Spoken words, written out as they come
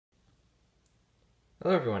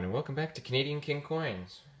Hello everyone and welcome back to Canadian King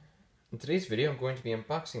Coins. In today's video I'm going to be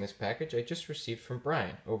unboxing this package I just received from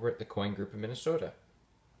Brian over at the Coin Group in Minnesota.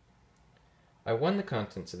 I won the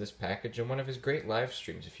contents of this package in one of his great live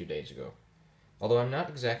streams a few days ago, although I'm not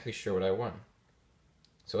exactly sure what I won.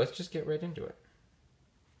 So let's just get right into it.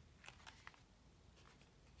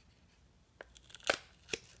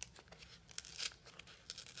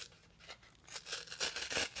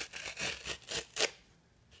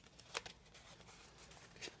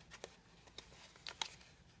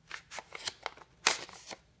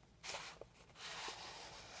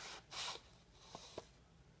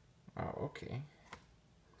 Oh, okay.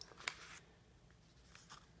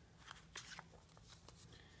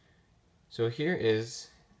 So here is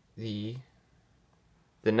the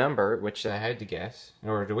number which I had to guess in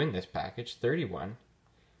order to win this package, 31.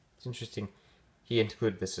 It's interesting. He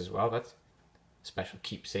included this as well. That's a special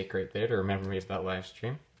keepsake right there to remember me of that live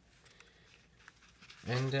stream.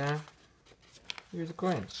 And here's the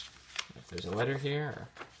coins. If there's a letter here, or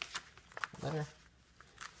a letter.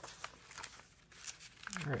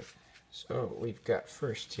 Alright, so we've got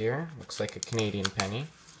first here, looks like a Canadian penny.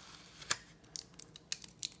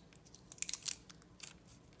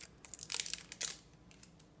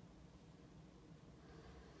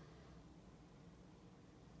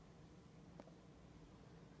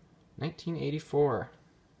 $19.84.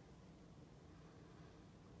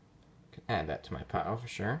 Can add that to my pile for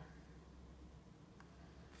sure.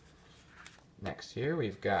 Next here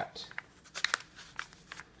we've got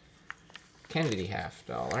Kennedy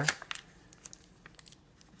 $50.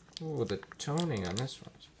 Ooh, the toning on this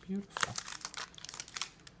one is beautiful.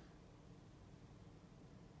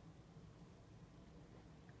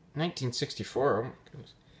 $19.64. Oh my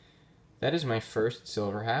goodness. That is my first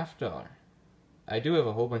silver $50. I do have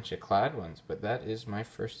a whole bunch of clad ones, but that is my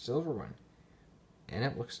first silver one. And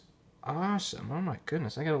it looks awesome. Oh my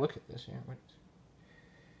goodness, I gotta look at this here.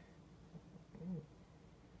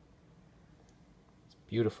 It's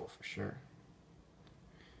beautiful for sure.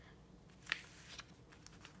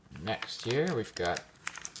 Next here we've got,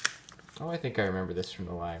 oh, I think I remember this from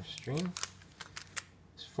the live stream.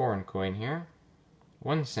 This foreign coin here.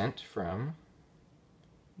 1 cent from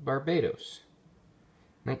Barbados.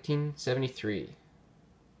 1973.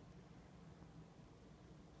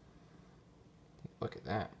 Look at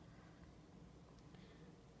that.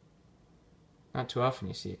 Not too often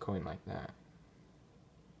you see a coin like that.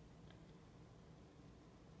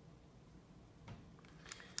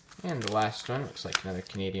 And the last one looks like another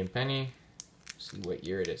Canadian penny. Let's see what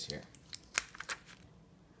year it is here.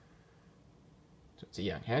 So it's a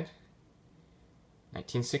young head.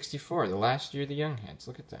 1964, the last year of the young heads.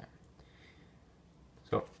 Look at that.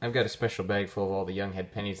 So I've got a special bag full of all the young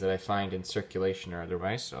head pennies that I find in circulation or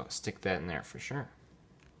otherwise, so I'll stick that in there for sure.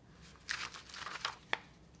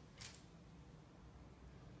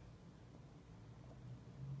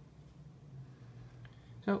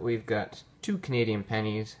 So we've got 2 Canadian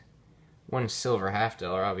pennies, 1 silver $50,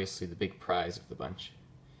 obviously the big prize of the bunch.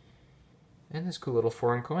 And this cool little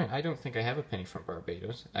foreign coin. I don't think I have a penny from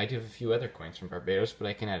Barbados. I do have a few other coins from Barbados, but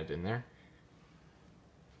I can add it in there.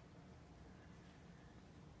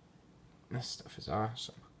 This stuff is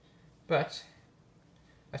awesome. But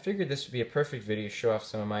I figured this would be a perfect video to show off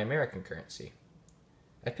some of my American currency.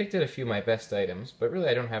 I picked out a few of my best items, but really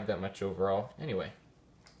I don't have that much overall anyway.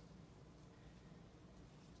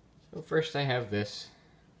 So first I have this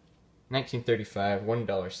 1935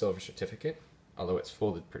 $1 silver certificate, although it's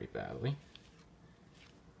folded pretty badly.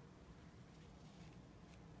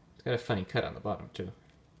 It's got a funny cut on the bottom too.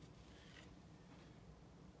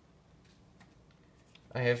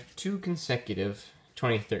 I have 2 consecutive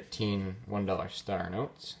 2013 $1 star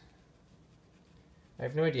notes. I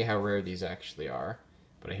have no idea how rare these actually are,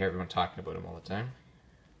 but I hear everyone talking about them all the time.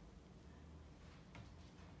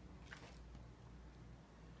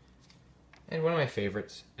 And one of my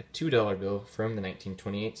favorites, a $2 bill from the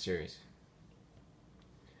 1928 series.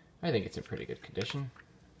 I think it's in pretty good condition.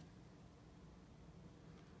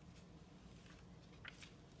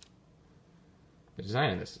 The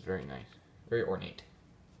design of this is very nice, very ornate.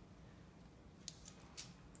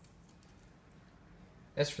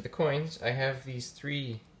 As for the coins, I have these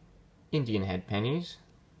 3 Indian head pennies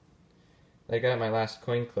that I got at my last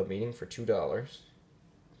coin club meeting for $2.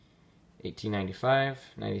 1895,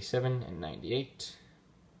 97, and 98.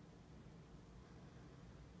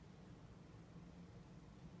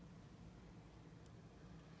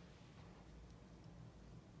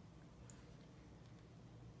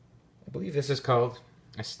 I believe this is called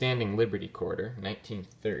a Standing Liberty Quarter,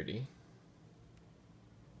 1930.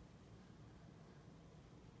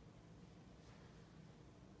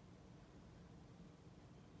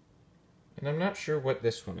 And I'm not sure what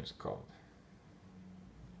this one is called.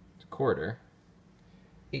 It's a quarter.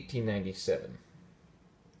 1897.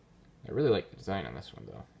 I really like the design on this one,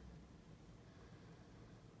 though.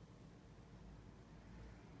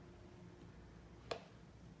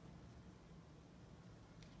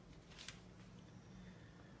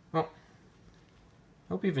 Well,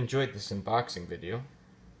 hope you've enjoyed this unboxing video,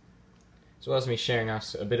 as well as me sharing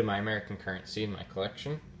off a bit of my American currency in my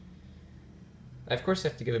collection. I of course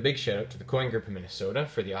have to give a big shout out to the Coin Group of Minnesota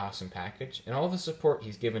for the awesome package, and all the support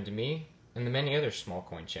he's given to me and the many other small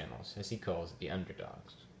coin channels, as he calls the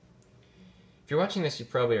underdogs. If you're watching this, you've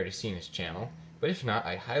probably already seen his channel, but if not,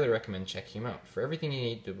 I highly recommend checking him out for everything you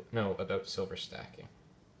need to know about silver stacking.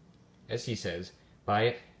 As he says, buy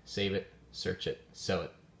it, save it, search it, sell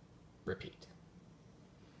it, repeat.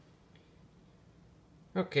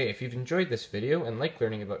 Okay, if you've enjoyed this video and like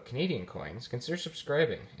learning about Canadian coins, consider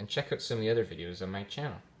subscribing and check out some of the other videos on my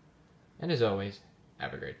channel. And as always,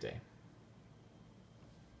 have a great day.